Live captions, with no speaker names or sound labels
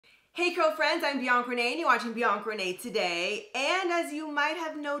Hey curl friends, I'm Bianca Renee and you're watching Bianca Renee Today. And as you might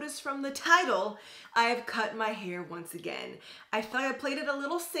have noticed from the title, I've cut my hair once again. I feel like I played it a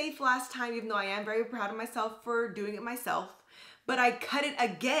little safe last time, even though I am very proud of myself for doing it myself. But I cut it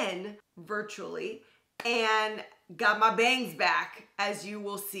again virtually and got my bangs back, as you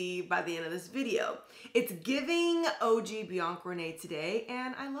will see by the end of this video. It's giving OG Bianca Renee Today,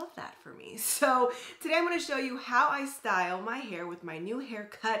 and I love that for me. So today I'm going to show you how I style my hair with my new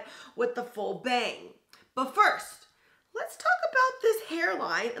haircut with the full bang. But first, let's talk about this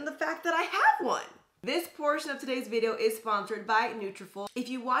hairline and the fact that I have one. This portion of today's video is sponsored by Nutrafol. If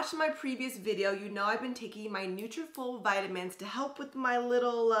you watched my previous video, you know I've been taking my Nutrafol vitamins to help with my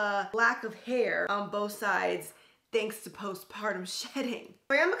little lack of hair on both sides, thanks to postpartum shedding.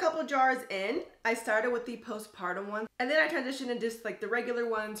 I am a couple jars in. I started with the postpartum one, and then I transitioned into just like the regular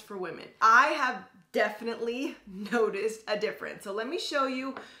ones for women. I have definitely noticed a difference. So let me show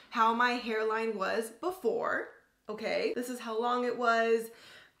you how my hairline was before, okay? This is how long it was,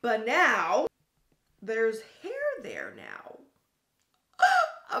 but now, there's hair there now.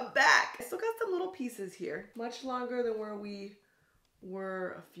 I'm back. I still got some little pieces here. Much longer than where we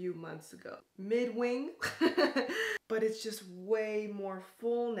were a few months ago. Mid-wing, but it's just way more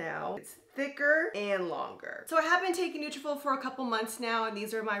full now. It's thicker and longer. So I have been taking Nutrafol for a couple months now, and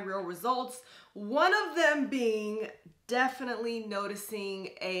these are my real results. One of them being definitely noticing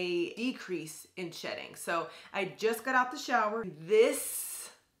a decrease in shedding. So I just got out the shower. This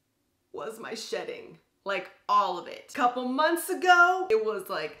was my shedding, like all of it. A couple months ago, it was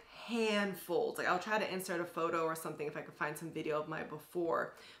like handfuls. Like I'll try to insert a photo or something if I could find some video of my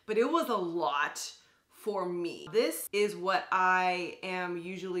before, but it was a lot for me. This is what I am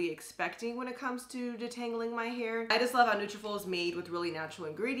usually expecting when it comes to detangling my hair. I just love how Nutrafol is made with really natural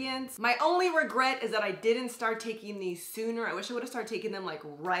ingredients. My only regret is that I didn't start taking these sooner. I wish I would have started taking them like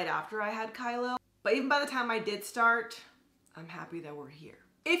right after I had Kylo. But even by the time I did start, I'm happy that we're here.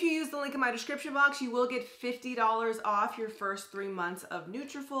 If you use the link in my description box, you will get $50 off your first 3 months of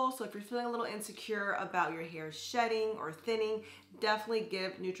Nutrafol. So if you're feeling a little insecure about your hair shedding or thinning, definitely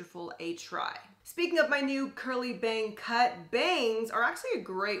give Nutrafol a try. Speaking of my new curly bang cut, bangs are actually a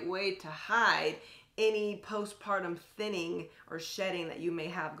great way to hide any postpartum thinning or shedding that you may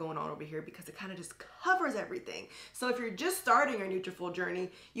have going on over here, because it kind of just covers everything. So if you're just starting your Nutrafol journey,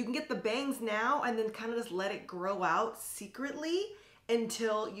 you can get the bangs now and then kind of just let it grow out secretly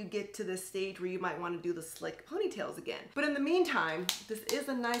until you get to this stage where you might want to do the slick ponytails again. But in the meantime, this is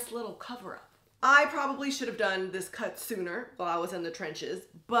a nice little cover-up. I probably should have done this cut sooner while I was in the trenches,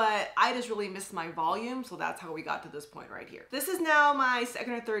 but I just really missed my volume, so that's how we got to this point right here. This is now my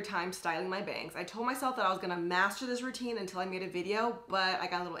second or third time styling my bangs. I told myself that I was gonna master this routine until I made a video, but I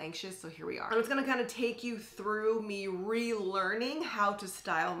got a little anxious, so here we are. I'm just gonna kind of take you through me relearning how to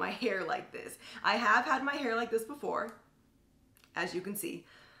style my hair like this. I have had my hair like this before, as you can see,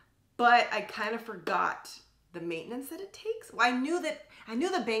 but I kind of forgot the maintenance that it takes. Well, I knew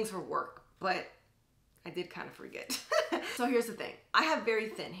the bangs were work, but I did kind of forget. So here's the thing. I have very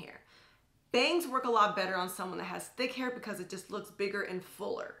thin hair. Bangs work a lot better on someone that has thick hair because it just looks bigger and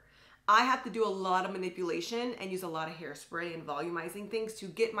fuller. I have to do a lot of manipulation and use a lot of hairspray and volumizing things to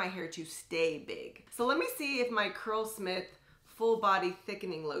get my hair to stay big. So let me see if my Curlsmith full body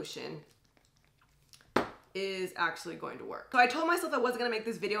thickening lotion is actually going to work. So I told myself I wasn't gonna make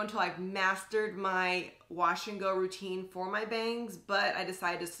this video until I've mastered my wash and go routine for my bangs, but I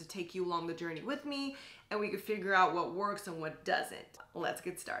decided just to take you along the journey with me and we could figure out what works and what doesn't. Let's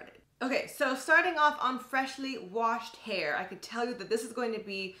get started. Okay, so starting off on freshly washed hair, I could tell you that this is going to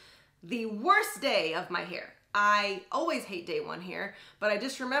be the worst day of my hair. I always hate day one hair, but I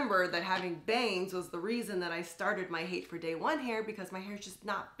just remember that having bangs was the reason that I started my hate for day one hair, because my hair is just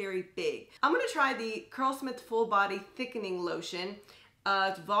not very big. I'm gonna try the Curlsmith Full Body Thickening Lotion.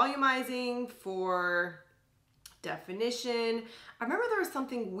 It's volumizing for definition. I remember there was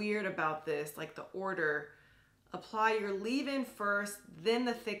something weird about this, like the order. Apply your leave-in first, then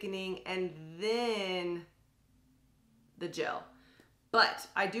the thickening, and then the gel. But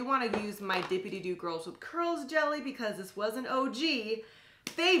I do want to use my Dippity-Doo Girls with Curls jelly because this was an OG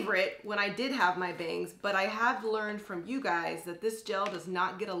favorite when I did have my bangs, but I have learned from you guys that this gel does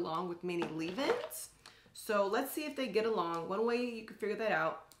not get along with many leave-ins. So let's see if they get along. One way you can figure that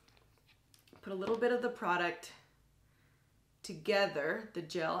out, put a little bit of the product together, the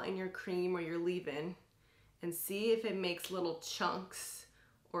gel and your cream or your leave-in, and see if it makes little chunks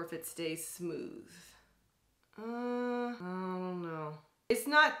or if it stays smooth. I don't know. It's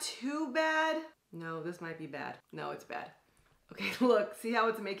not too bad. No, this might be bad. No, it's bad. Okay, look, see how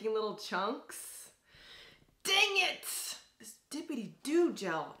it's making little chunks? Dang it! This Dippity-Doo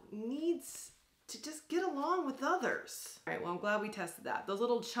gel needs to just get along with others. All right, well, I'm glad we tested that. Those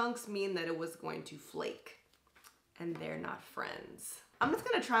little chunks mean that it was going to flake, and they're not friends. I'm just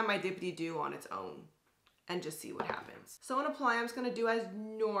gonna try my Dippity-Doo on its own and just see what happens. So when applying, I'm just gonna do as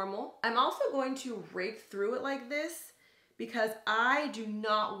normal. I'm also going to rake through it like this because I do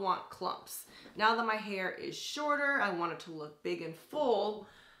not want clumps. Now that my hair is shorter, I want it to look big and full.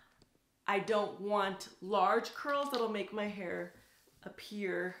 I don't want large curls that'll make my hair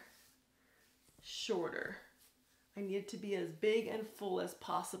appear shorter. I need it to be as big and full as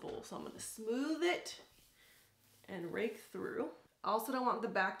possible. So I'm gonna smooth it and rake through. I also don't want the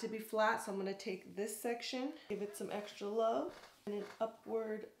back to be flat, so I'm gonna take this section, give it some extra love in an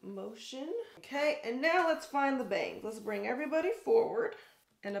upward motion. Okay, and now let's find the bangs. Let's bring everybody forward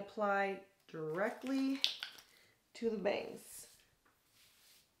and apply directly to the bangs.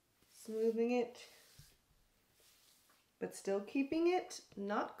 Smoothing it, but still keeping it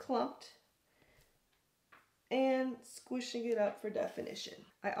not clumped, and squishing it up for definition.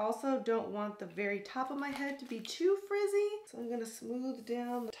 I also don't want the very top of my head to be too frizzy, so I'm gonna smooth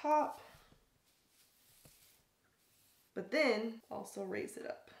down the top, but then also raise it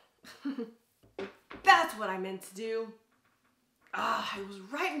up. That's what I meant to do. Ah, it was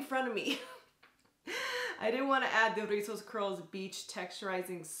right in front of me. I didn't want to add the Rizos Curls Beach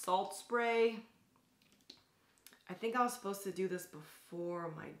Texturizing Salt Spray. I think I was supposed to do this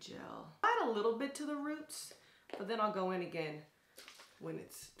before my gel. Add a little bit to the roots, but then I'll go in again when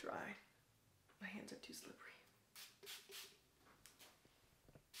it's dry. My hands are too slippery.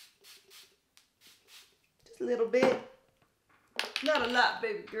 Just a little bit. Not a lot,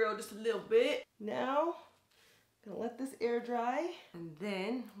 baby girl, just a little bit. Now, I'm gonna let this air dry. And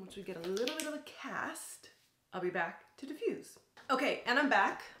then, once we get a little bit of a cast, I'll be back to diffuse. Okay, and I'm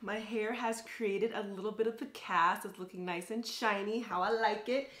back. My hair has created a little bit of a cast. It's looking nice and shiny, how I like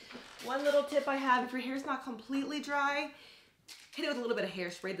it. One little tip I have, if your hair's not completely dry, hit it with a little bit of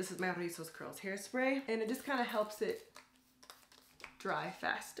hairspray. This is my Rizos Curls hairspray, and it just kind of helps it dry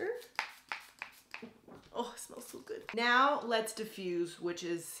faster. Oh, it smells so good. Now let's diffuse, which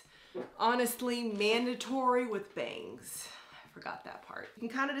is honestly mandatory with bangs. I forgot that part. You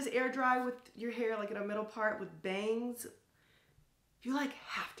can kind of just air dry with your hair like in a middle part. With bangs, you like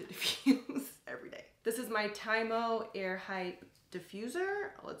have to diffuse every day. This is my Tymo Air Hype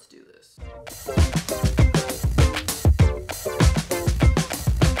diffuser. Let's do this.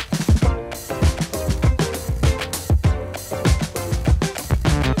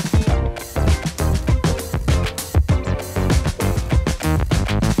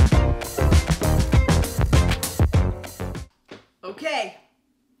 Okay,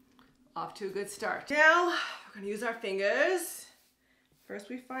 off to a good start. Now, we're gonna use our fingers. First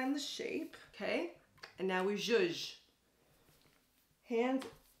we find the shape, okay? And now we zhuzh. Hands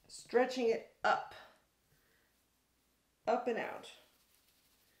stretching it up. Up and out.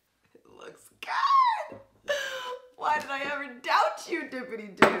 It looks good! Why did I ever doubt you,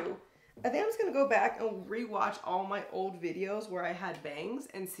 Dippity-Doo? I think I'm just gonna go back and rewatch all my old videos where I had bangs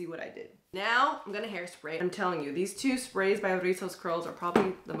and see what I did. Now, I'm gonna hairspray. I'm telling you, these two sprays by Rizos Curls are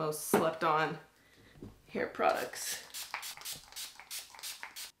probably the most slept on hair products.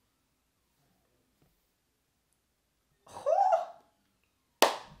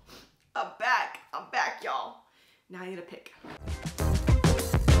 I'm back, y'all. Now I need a pick.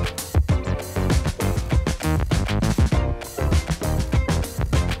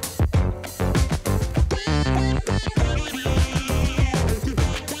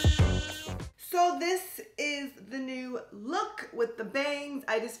 So this is the new look with the bangs.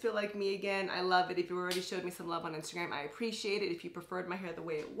 I just feel like me again. I love it. If you already showed me some love on Instagram, I appreciate it. If you preferred my hair the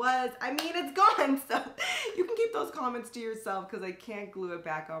way it was, I mean, it's gone. So you can keep those comments to yourself because I can't glue it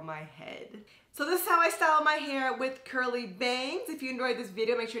back on my head. So this is how I style my hair with curly bangs. If you enjoyed this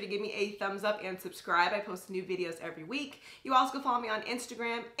video, make sure to give me a thumbs up and subscribe. I post new videos every week. You also can follow me on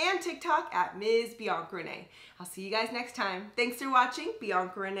Instagram and TikTok at Ms. BiancaRenee. I'll see you guys next time. Thanks for watching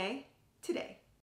BiancaRenee Today.